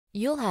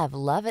You'll have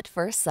love at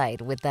first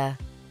sight with the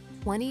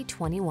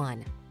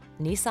 2021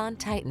 Nissan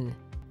Titan.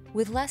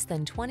 With less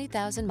than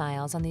 20,000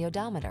 miles on the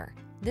odometer,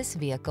 this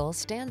vehicle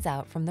stands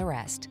out from the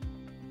rest.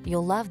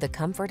 You'll love the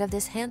comfort of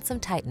this handsome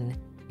Titan.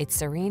 Its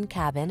serene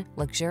cabin,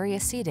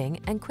 luxurious seating,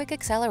 and quick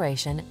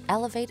acceleration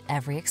elevate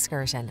every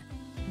excursion.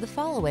 The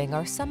following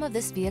are some of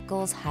this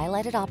vehicle's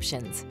highlighted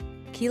options: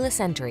 keyless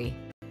entry,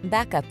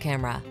 backup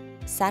camera,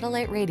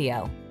 satellite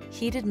radio,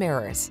 heated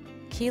mirrors,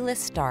 keyless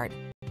start,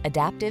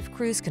 adaptive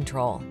cruise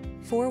control,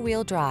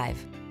 four-wheel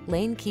drive,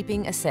 lane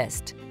keeping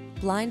assist,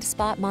 blind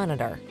spot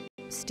monitor,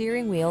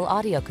 steering wheel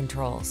audio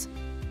controls.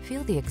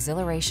 Feel the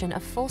exhilaration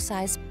of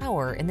full-size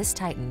power in this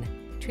Titan.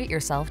 Treat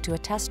yourself to a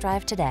test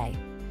drive today.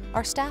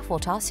 Our staff will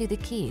toss you the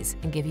keys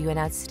and give you an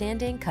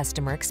outstanding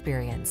customer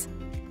experience.